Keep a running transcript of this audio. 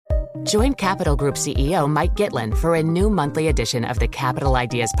Join Capital Group CEO Mike Gitlin for a new monthly edition of the Capital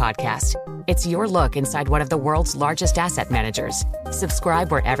Ideas Podcast. It's your look inside one of the world's largest asset managers.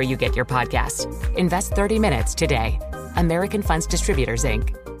 Subscribe wherever you get your podcasts. Invest 30 minutes today. American Funds Distributors,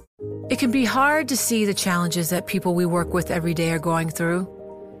 Inc. It can be hard to see the challenges that people we work with every day are going through.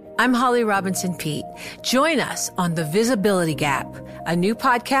 I'm Holly Robinson Pete. Join us on The Visibility Gap, a new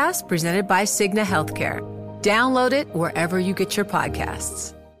podcast presented by Cigna Healthcare. Download it wherever you get your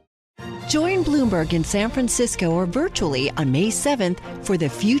podcasts. Join Bloomberg in San Francisco or virtually on May 7th for The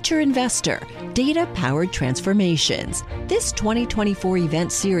Future Investor, Data-Powered Transformations. This 2024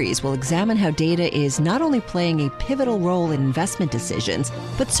 event series will examine how data is not only playing a pivotal role in investment decisions,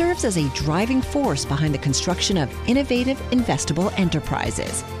 but serves as a driving force behind the construction of innovative, investable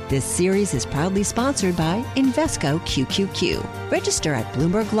enterprises. This series is proudly sponsored by Invesco QQQ. Register at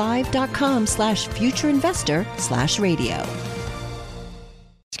bloomberglive.com/futureinvestor/radio.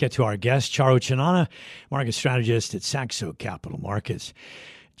 Let's get to our guest, Charu Chanana, market strategist at Saxo Capital Markets.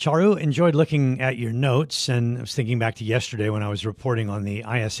 Charu, enjoyed looking at your notes, and I was thinking back to yesterday when I was reporting on the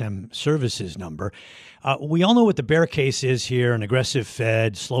ISM services number. We all know what the bear case is here, an aggressive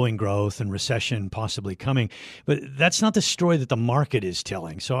Fed, slowing growth, and recession possibly coming. But that's not the story that the market is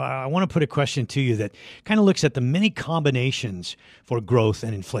telling. So I want to put a question to you that kind of looks at the many combinations for growth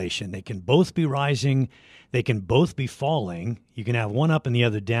and inflation. They can both be rising. They can both be falling. You can have one up and the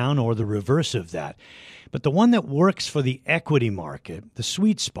other down, or the reverse of that. But the one that works for the equity market, the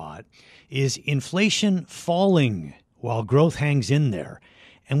sweet spot, is inflation falling while growth hangs in there.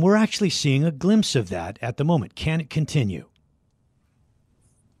 And we're actually seeing a glimpse of that at the moment. Can it continue?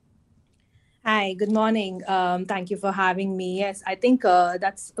 Hi, good morning. Thank you for having me. Yes, I think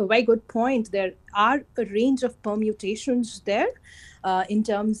that's a very good point. There are a range of permutations there in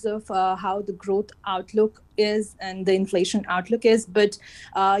terms of how the growth outlook is and the inflation outlook is. But,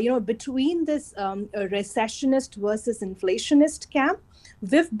 between this recessionist versus inflationist camp,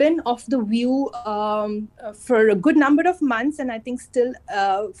 we've been of the view for a good number of months, and I think still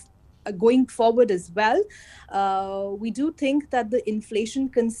going forward as well. We do think that the inflation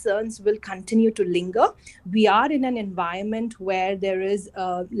concerns will continue to linger. We are in an environment where there is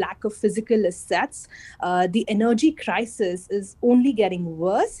a lack of physical assets. The energy crisis is only getting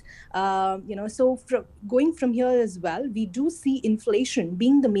worse. So going from here as well, we do see inflation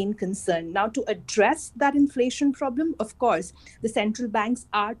being the main concern. Now, to address that inflation problem, of course, the central banks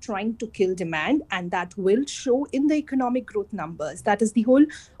are trying to kill demand, and that will show in the economic growth numbers. That is the whole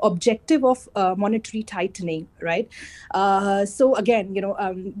objective of monetary tightening, right? So again,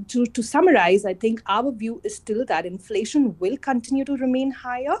 to summarize, I think our view is still that inflation will continue to remain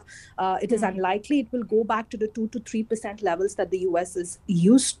higher. It is unlikely it will go back to the 2 to 3% levels that the US is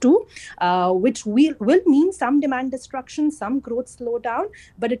used to, which will mean some demand destruction, some growth slowdown,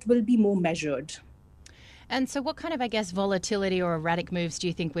 but it will be more measured. And so what kind of, volatility or erratic moves do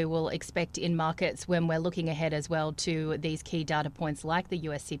you think we will expect in markets when we're looking ahead as well to these key data points like the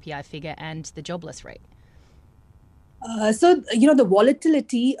US CPI figure and the jobless rate? The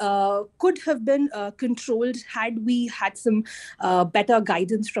volatility could have been controlled had we had some better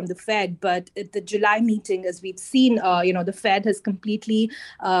guidance from the Fed. But at the July meeting, as we've seen, the Fed has completely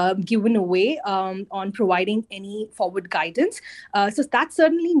given away on providing any forward guidance. So that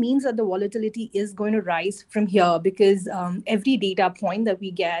certainly means that the volatility is going to rise from here, because every data point that we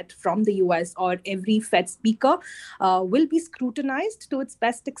get from the US or every Fed speaker will be scrutinized to its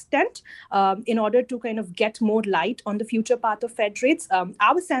best extent in order to kind of get more light on the future path of Fed rates.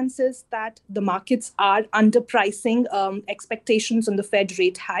 Our sense is that the markets are underpricing expectations on the Fed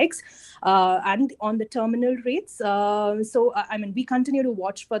rate hikes and on the terminal rates. We continue to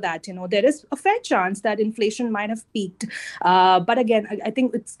watch for that. There is a fair chance that inflation might have peaked. But again, I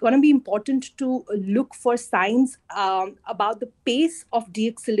think it's going to be important to look for signs about the pace of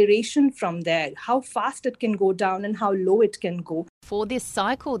deacceleration from there, how fast it can go down and how low it can go. For this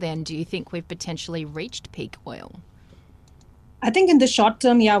cycle, then, do you think we've potentially reached peak oil? I think in the short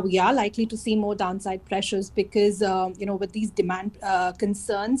term, we are likely to see more downside pressures because, with these demand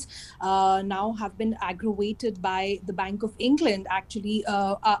concerns now have been aggravated by the Bank of England actually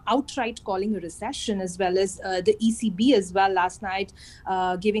outright calling a recession, as well as the ECB as well last night,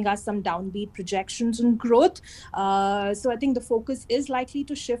 giving us some downbeat projections on growth. So I think the focus is likely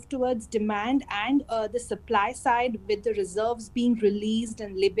to shift towards demand and the supply side, with the reserves being released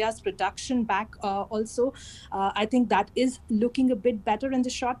and Libya's production back also. I think that is looking a bit better in the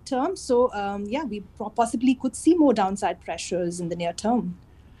short term. So, we possibly could see more downside pressures in the near term.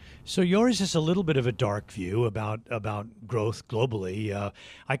 So yours is a little bit of a dark view about growth globally.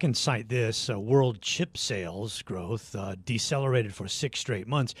 I can cite this: world chip sales growth decelerated for 6 straight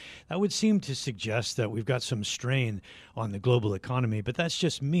months. That would seem to suggest that we've got some strain on the global economy. But that's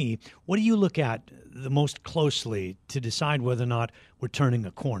just me. What do you look at the most closely to decide whether or not we're turning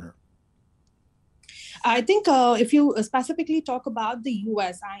a corner? I think if you specifically talk about the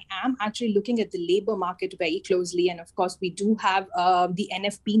US, I am actually looking at the labor market very closely. And of course, we do have the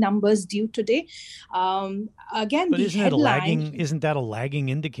NFP numbers due today. Again, but the isn't that a lagging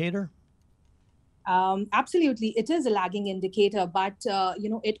indicator? Absolutely, it is a lagging indicator, but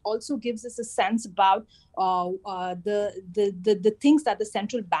it also gives us a sense about the things that the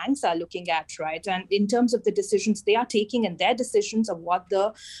central banks are looking at, right? And in terms of the decisions they are taking and their decisions of what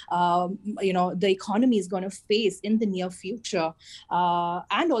the economy is going to face in the near future,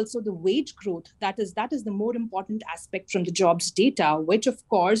 and also the wage growth. That is the more important aspect from the jobs data, which of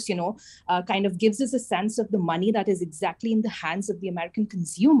course kind of gives us a sense of the money that is exactly in the hands of the American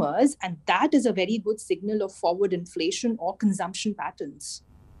consumers, and that is a very good signal of forward inflation or consumption patterns.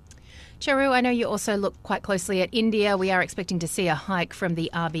 Charu, I know you also look quite closely at India. We are expecting to see a hike from the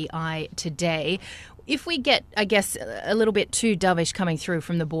RBI today. If we get, I guess, a little bit too dovish coming through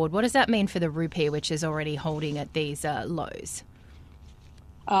from the board, what does that mean for the rupee, which is already holding at these lows?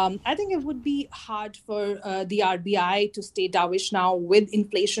 I think it would be hard for the RBI to stay dovish now with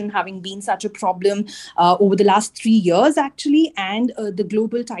inflation having been such a problem over the last 3 years, actually, and the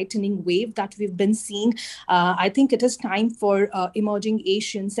global tightening wave that we've been seeing. I think it is time for emerging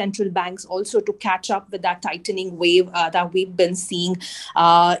Asian central banks also to catch up with that tightening wave that we've been seeing,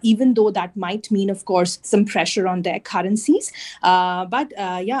 even though that might mean, of course, some pressure on their currencies. But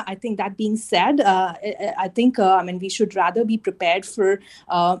I think that being said, I think we should rather be prepared for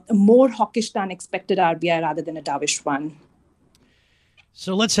more hawkish than expected RBI rather than a dovish one.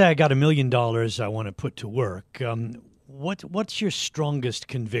 So let's say I got $1 million I want to put to work. What's your strongest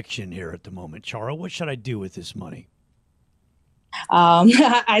conviction here at the moment, Charu? What should I do with this money?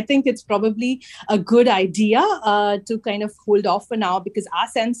 I think it's probably a good idea to kind of hold off for now, because our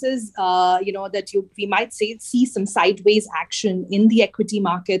sense is, that we might see some sideways action in the equity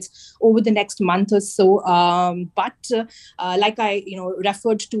markets over the next month or so. But like I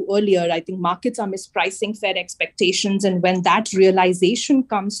referred to earlier, I think markets are mispricing Fed expectations, and when that realization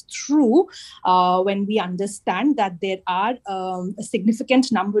comes through, when we understand that there are a significant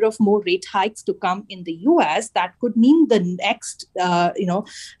number of more rate hikes to come in the US, that could mean the next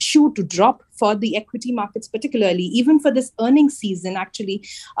shoe to drop for the equity markets, particularly even for this earnings season. Actually,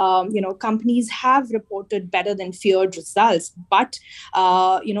 companies have reported better than feared results, but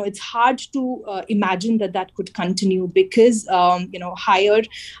it's hard to imagine that could continue because higher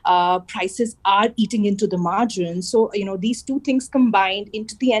prices are eating into the margin. So these two things combined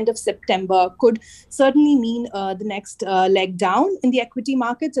into the end of September could certainly mean the next leg down in the equity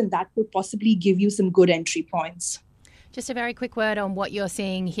markets, and that could possibly give you some good entry points. Just a very quick word on what you're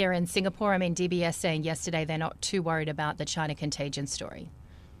seeing here in Singapore. I mean, DBS saying yesterday they're not too worried about the China contagion story.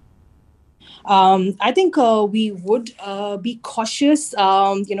 I think we would be cautious,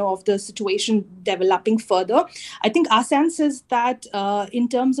 of the situation developing further. I think our sense is that in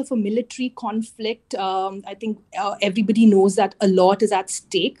terms of a military conflict, I think everybody knows that a lot is at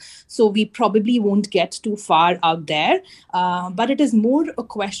stake. So we probably won't get too far out there. But it is more a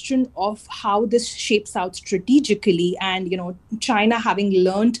question of how this shapes out strategically. And, China having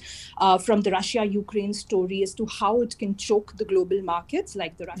learned from the Russia-Ukraine story as to how it can choke the global markets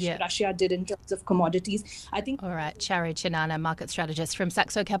like Russia did in terms of commodities. I think. All right, Charu Chanana, market strategist from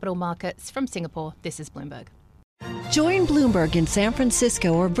Saxo Capital Markets from Singapore. This is Bloomberg. Join Bloomberg in San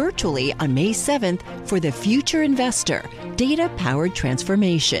Francisco or virtually on May 7th for The Future Investor, Data-Powered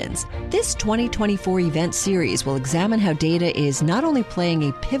Transformations. This 2024 event series will examine how data is not only playing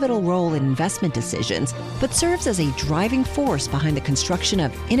a pivotal role in investment decisions, but serves as a driving force behind the construction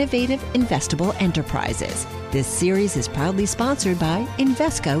of innovative, investable enterprises. This series is proudly sponsored by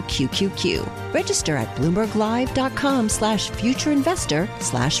Invesco QQQ. Register at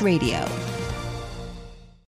BloombergLive.com/futureinvestor/radio.